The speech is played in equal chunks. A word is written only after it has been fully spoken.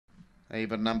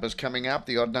Even numbers coming up.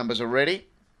 The odd numbers are ready.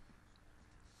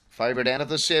 Favourite out of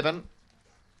the 7.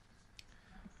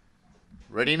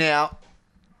 Ready now.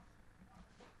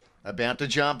 About to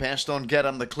jump, Aston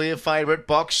Gaddam, the clear favourite.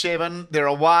 Box 7, they're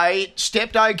away.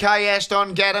 Stepped okay,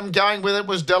 Aston Gaddam. Going with it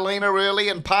was Delina early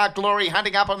and Park Glory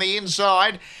hunting up on the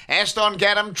inside. Aston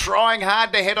Gaddam trying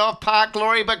hard to head off Park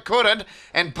Glory but couldn't.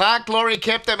 And Park Glory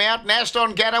kept them out and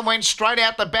Aston Gaddam went straight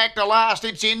out the back to last.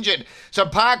 It's injured. So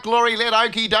Park Glory let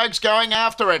Okie Dokes going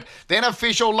after it. Then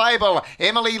Official Label.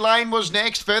 Emily Lane was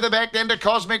next. Further back then to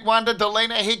Cosmic Wonder.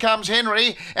 Delina, here comes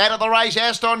Henry. Out of the race,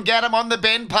 Aston Gaddam on the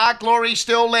bend. Park Glory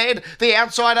still led. The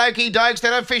outside Okie Dokes,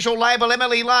 then Official Label,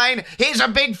 Emily Lane. Here's a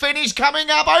big finish coming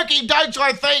up. Okie Dokes,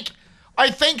 I think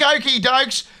Okie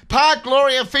Dokes. Park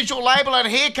Glory, Official Label, and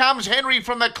here comes Henry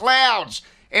from the clouds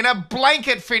in a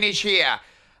blanket finish here.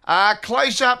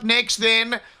 Close up next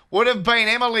then would have been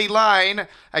Emily Lane.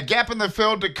 A gap in the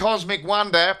field to Cosmic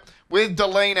Wonder with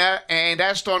Delina, and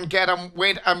Aston Gaddam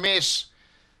went a miss.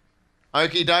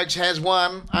 Okie Dokes has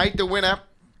won. 8 the winner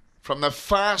from the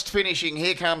fast finishing.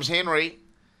 Here comes Henry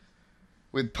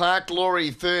with Park Glory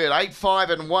third. 8, 5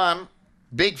 and 1.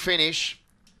 Big finish.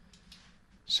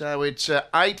 So it's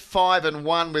 8, 5 and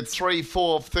 1 with 3,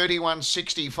 4,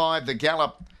 31.65 the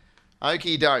gallop.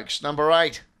 Okie Dokes, number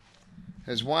 8,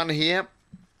 has won here.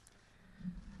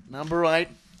 Number 8,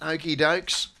 Okie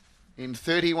Dokes, in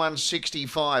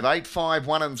 31.65. 8, 5,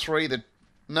 1 and 3 the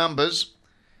numbers.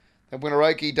 The winner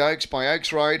Okie Dokes by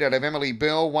Oaks Road out of Emily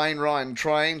Bell. Wayne Ryan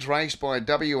Trains, raced by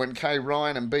W&K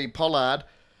Ryan and B Pollard.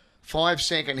 5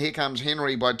 second, here comes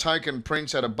Henry by Token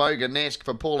Prince out of Boganesque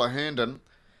for Paula Herndon.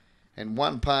 And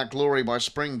 1 Park Glory by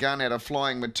Spring Gun out of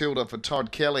Flying Matilda for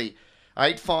Todd Kelly.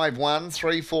 8, 5, 1,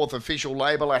 3/4 Official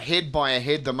Label. Ahead by a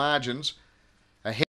head the margins. Ahead